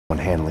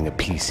handling a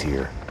piece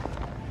here.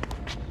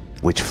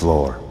 Which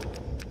floor?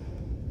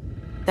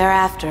 They're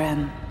after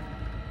him.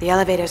 The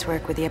elevators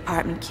work with the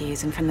apartment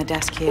keys and from the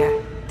desk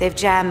here. They've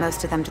jammed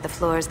most of them to the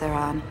floors they're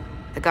on.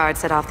 The guard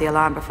set off the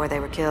alarm before they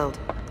were killed.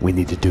 We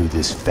need to do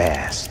this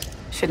fast.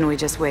 Shouldn't we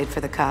just wait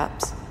for the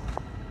cops?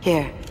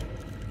 Here,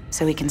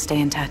 so we can stay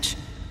in touch.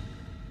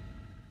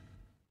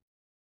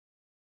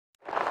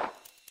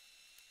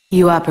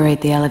 You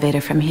operate the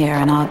elevator from here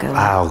and I'll go up.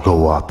 I'll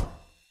go up.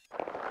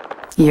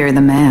 You're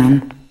the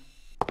man.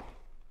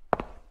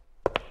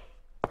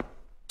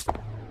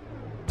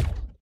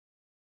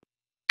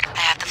 I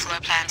have the floor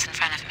plans in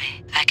front of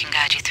me. I can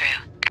guide you through.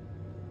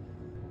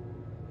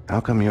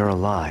 How come you're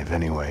alive,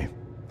 anyway?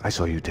 I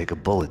saw you take a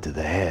bullet to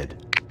the head.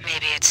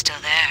 Maybe it's still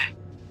there.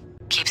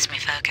 Keeps me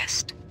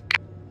focused.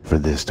 For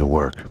this to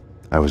work,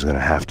 I was gonna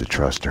have to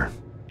trust her.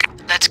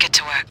 Let's get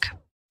to work.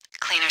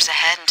 Cleaners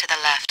ahead and to the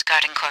left,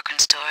 guarding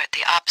Corcoran's door at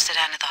the opposite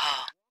end of the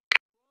hall.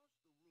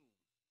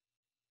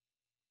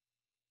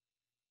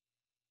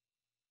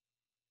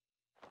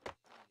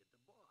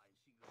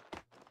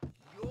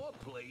 Your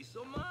place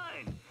or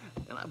mine?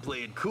 And I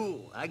play it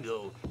cool. I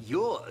go,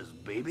 yours,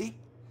 baby.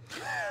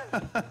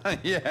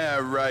 Yeah,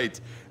 right.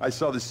 I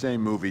saw the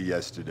same movie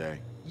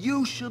yesterday.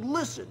 You should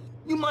listen.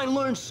 You might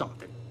learn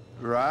something.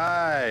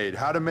 Right,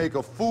 how to make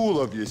a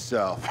fool of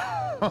yourself.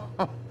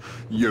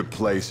 Your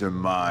place or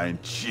mine,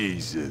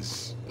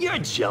 Jesus. You're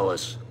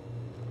jealous.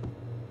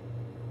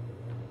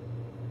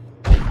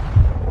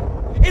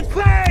 It's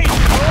Payne!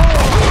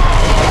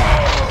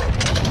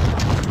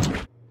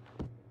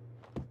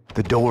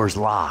 The door's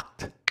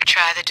locked.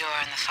 Try the door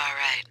on the far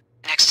right,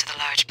 next to the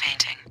large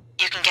painting.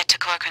 You can get to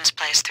Corcoran's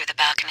place through the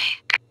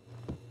balcony.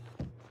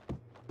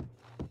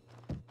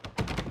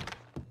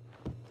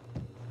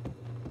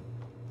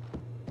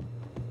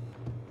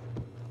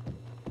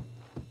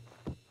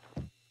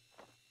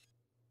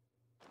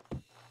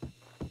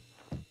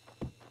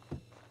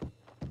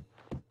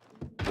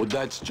 Well,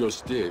 that's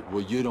just it.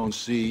 Well, you don't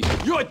see...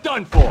 You're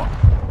done for!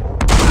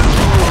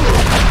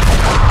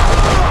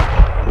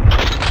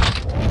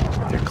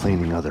 They're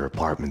cleaning other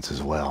apartments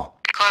as well.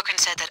 Corcoran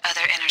said that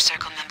other Inner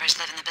Circle members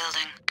live in the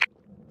building.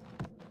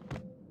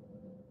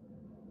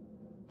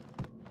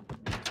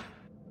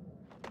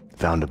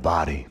 Found a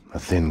body, a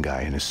thin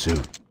guy in a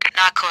suit.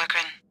 Not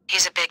Corcoran.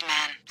 He's a big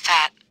man,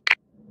 fat.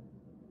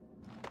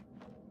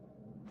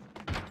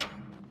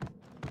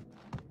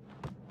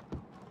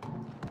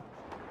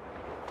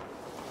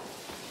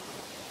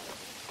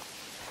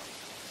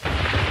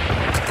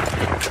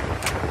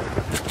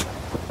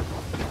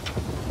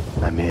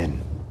 I'm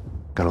in.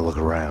 Gonna look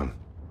around.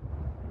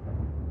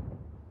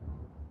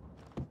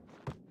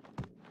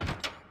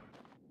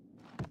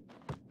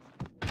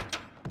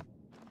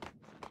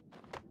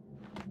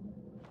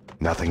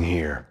 Nothing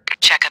here.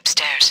 Check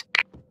upstairs.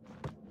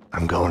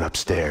 I'm going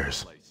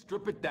upstairs.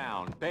 Strip it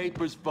down.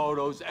 Papers,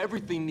 photos,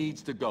 everything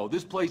needs to go.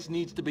 This place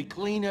needs to be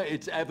cleaner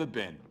it's ever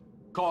been.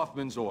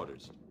 Kaufman's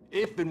orders.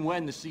 If and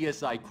when the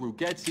CSI crew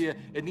gets here,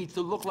 it needs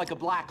to look like a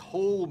black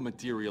hole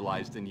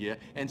materialized in here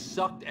and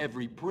sucked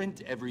every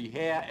print, every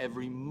hair,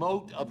 every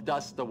mote of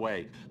dust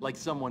away. Like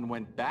someone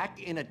went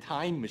back in a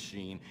time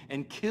machine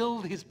and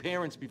killed his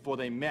parents before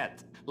they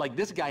met. Like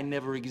this guy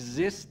never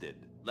existed.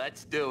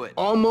 Let's do it.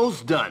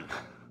 Almost done.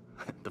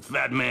 The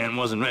fat man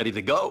wasn't ready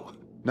to go.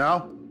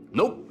 No?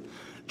 Nope.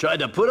 Tried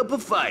to put up a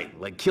fight,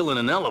 like killing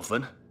an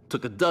elephant.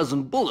 Took a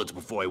dozen bullets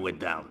before he went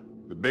down.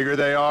 The bigger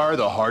they are,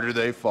 the harder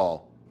they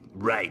fall.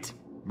 Right.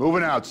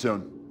 Moving out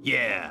soon.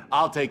 Yeah.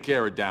 I'll take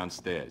care of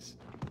downstairs.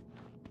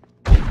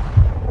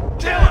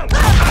 Kill him!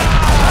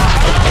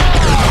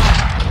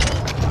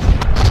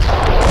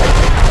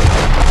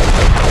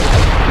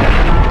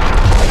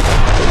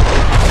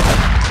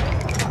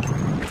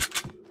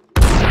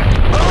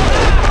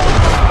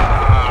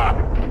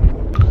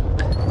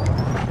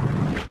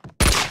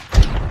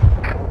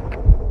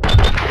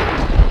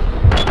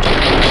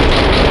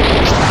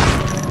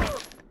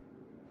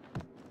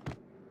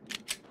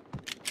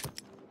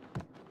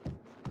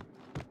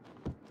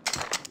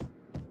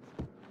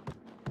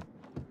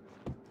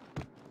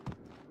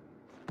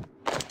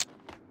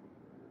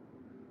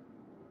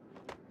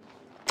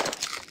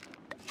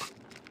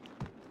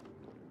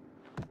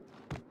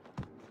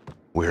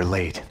 We're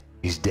late.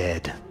 He's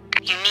dead.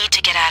 You need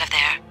to get out of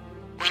there.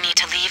 We need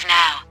to leave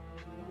now.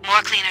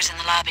 More cleaners in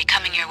the lobby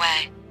coming your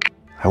way.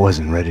 I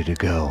wasn't ready to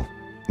go.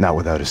 Not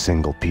without a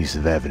single piece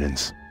of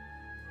evidence.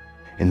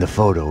 In the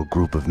photo, a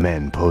group of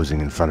men posing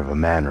in front of a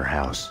manor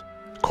house.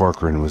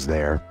 Corcoran was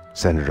there.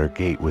 Senator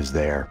Gate was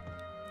there.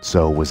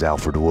 So was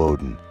Alfred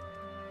Woden.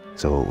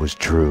 So it was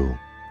true.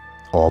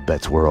 All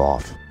bets were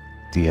off.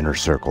 The Inner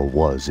Circle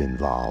was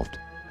involved.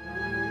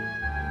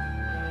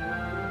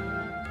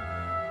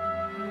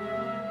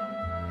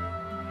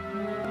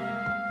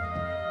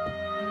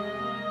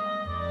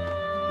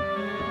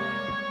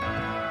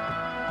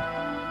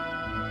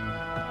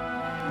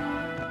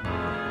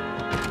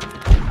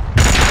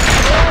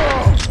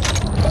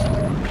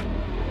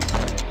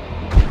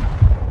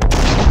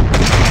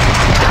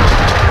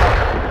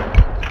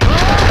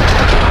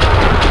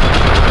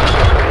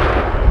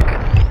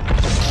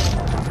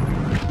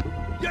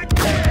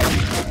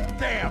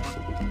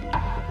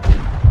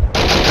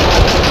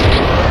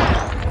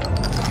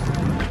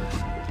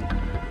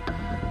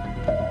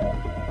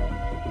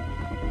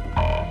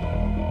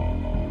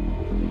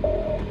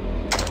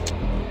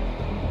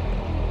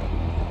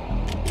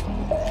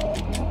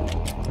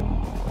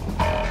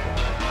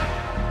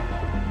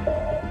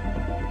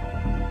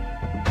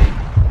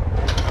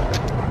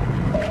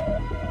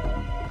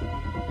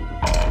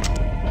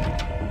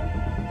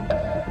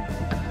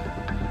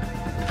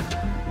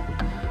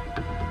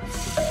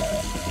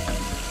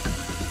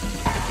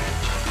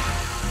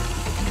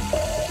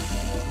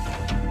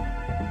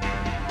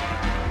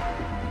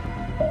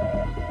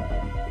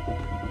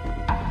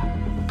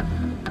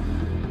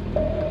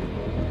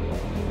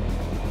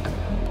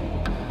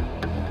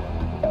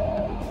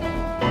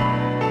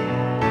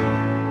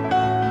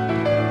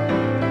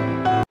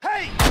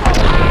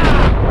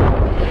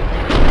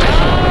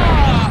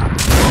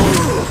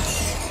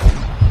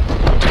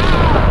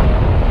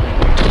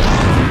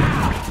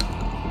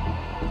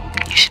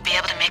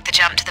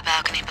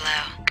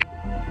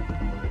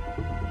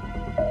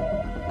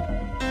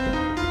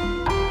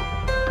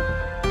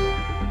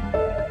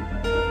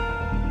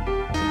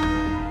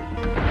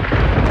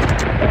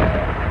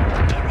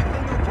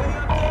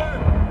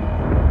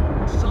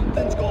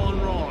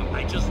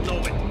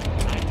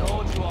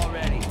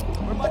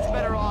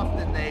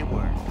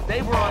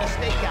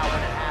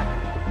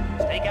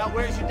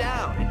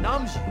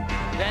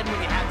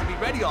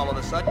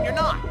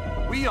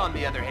 We, on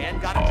the other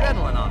hand, got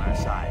adrenaline on our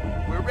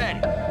side. We're ready.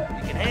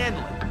 We can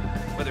handle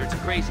it. Whether it's a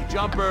crazy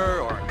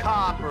jumper, or a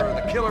cop, or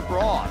the killer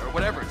broad, or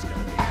whatever it's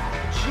gonna be.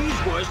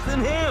 She's worse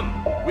than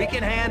him. We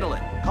can handle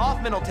it.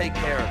 Kaufman will take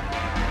care of it.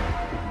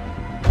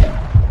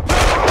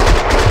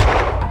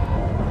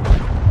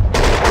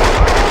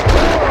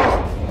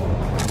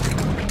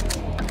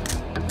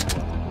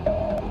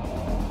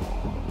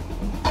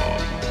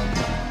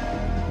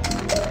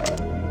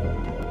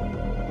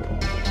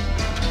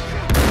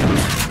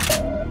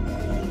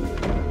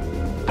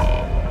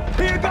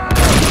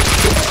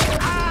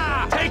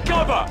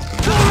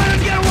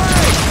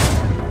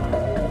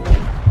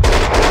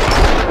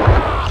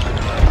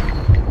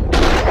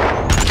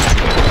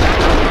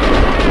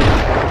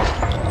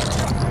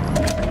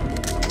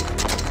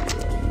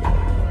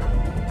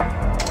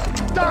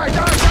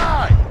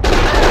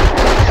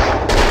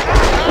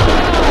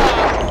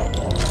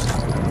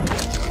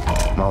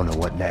 Mona,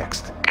 what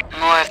next?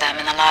 More of them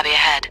in the lobby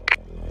ahead.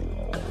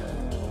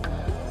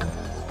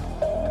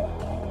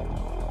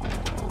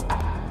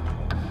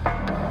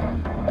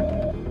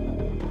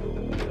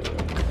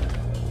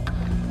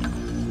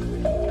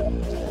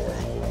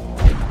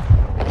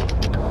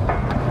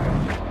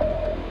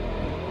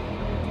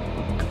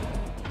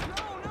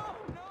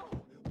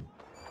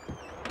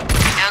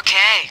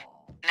 Okay.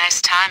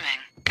 Nice timing.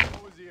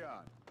 What was he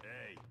on?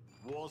 Hey,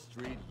 Wall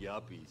Street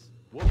yuppies.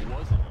 What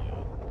was it,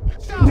 yo?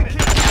 Stop it!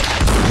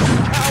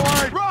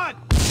 Coward! Run!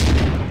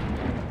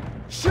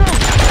 Shoot!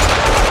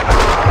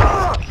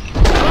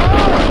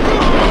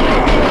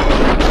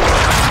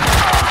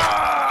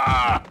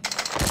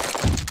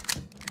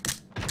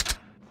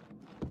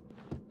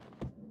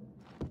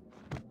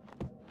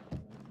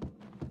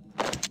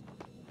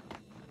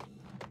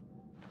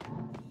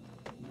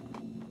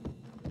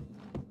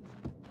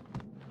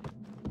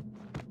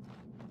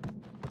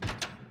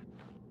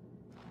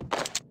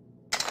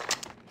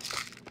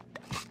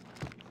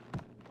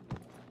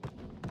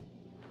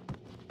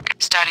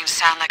 Starting to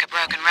sound like a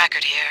broken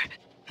record here.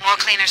 More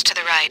cleaners to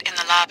the right, in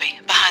the lobby,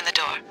 behind the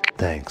door.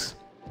 Thanks.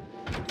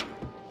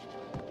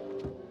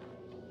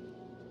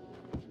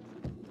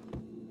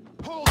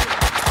 Hold it!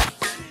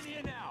 Get in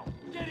here now!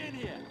 Get in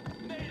here!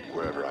 Mayday!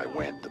 Wherever I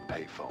went, the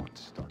payphone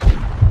started.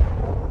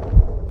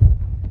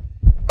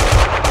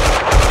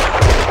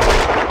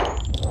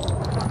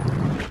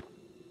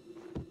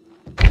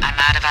 I'm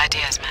out of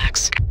ideas,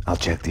 Max. I'll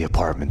check the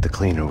apartment the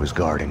cleaner was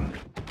guarding.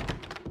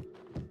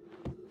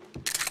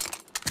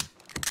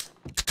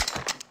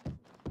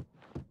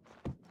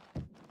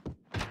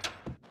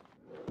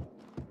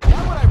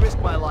 Why would I risk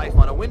my life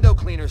on a window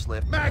cleaner's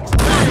lift? Max,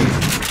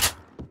 please!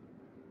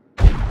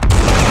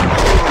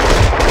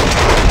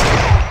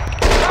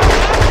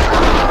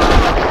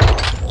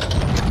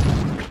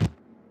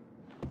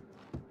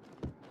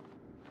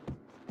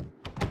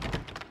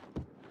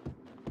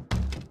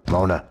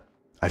 Mona,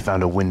 I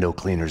found a window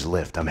cleaner's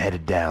lift. I'm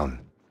headed down.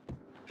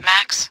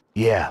 Max?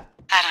 Yeah.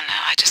 I don't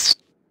know, I just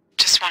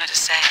wanted to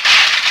say.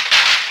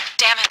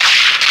 Damn it.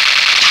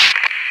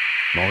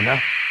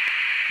 Mona?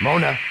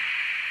 Mona?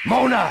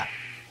 Mona!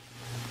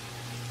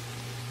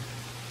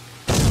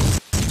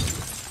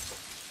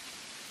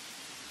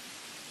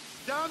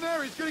 Down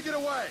there, he's gonna get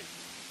away!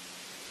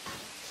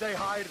 Say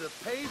hi to the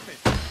pavement,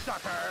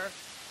 sucker!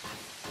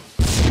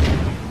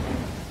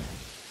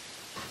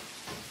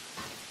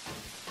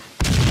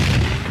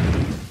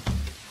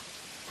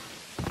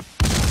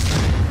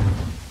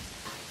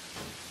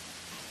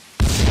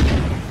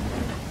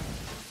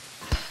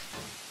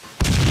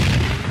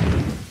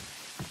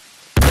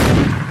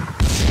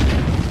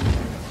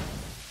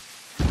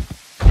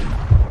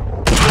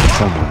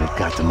 Someone had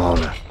got to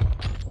Mona.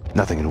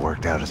 Nothing had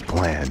worked out as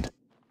planned.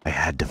 I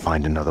had to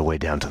find another way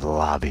down to the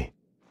lobby.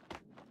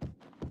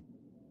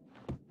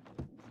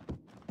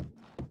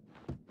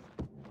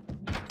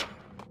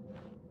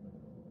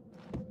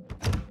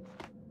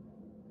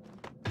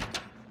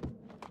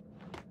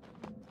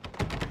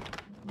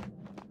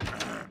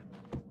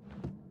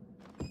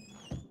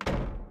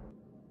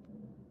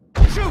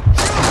 Shoot!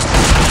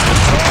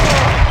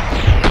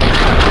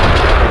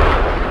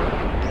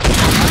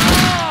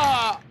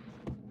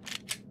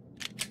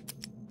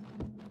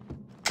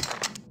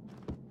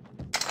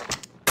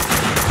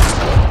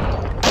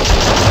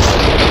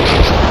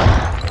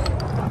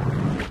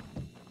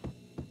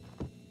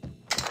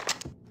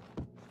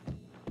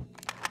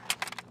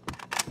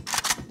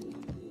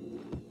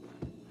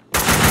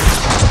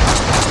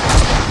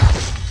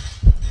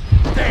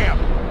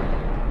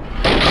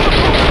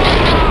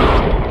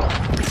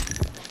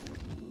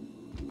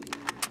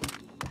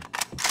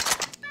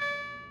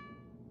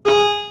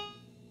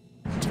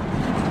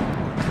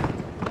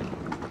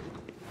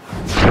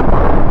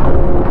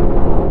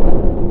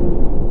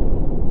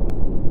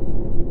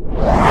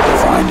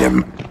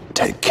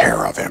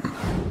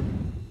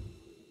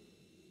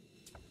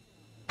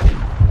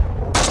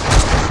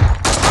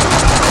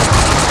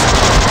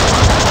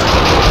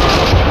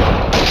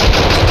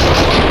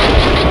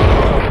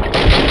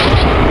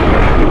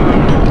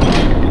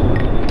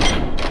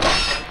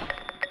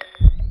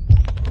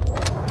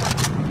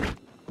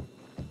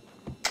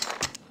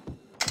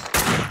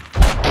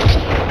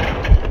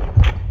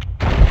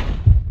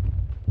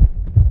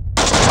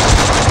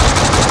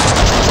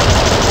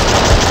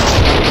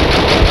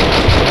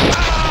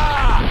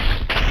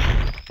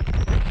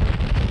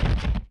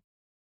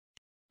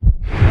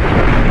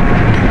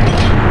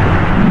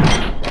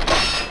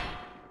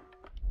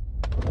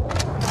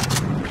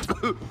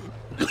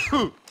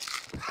 Why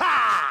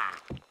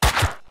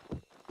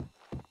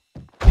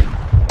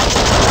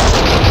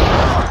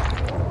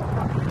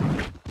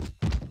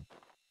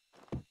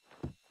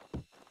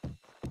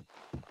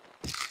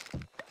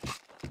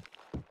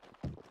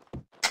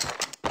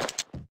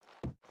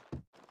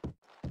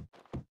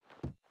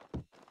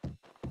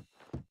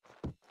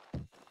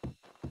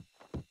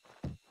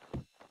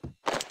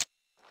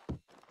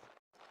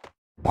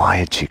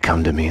had she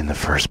come to me in the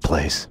first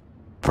place?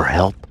 For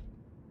help?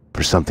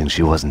 For something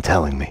she wasn't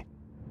telling me?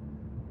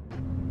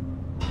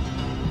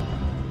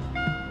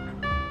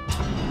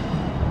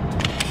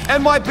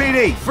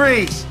 NYPD,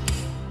 freeze!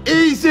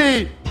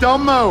 Easy!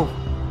 Don't move!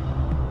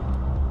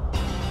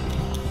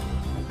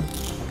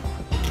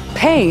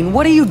 Payne,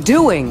 what are you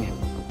doing?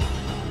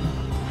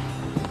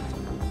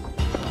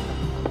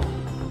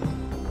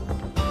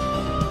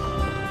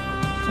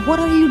 What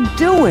are you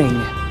doing?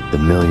 The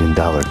 $1 million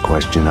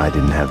question I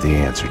didn't have the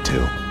answer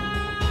to.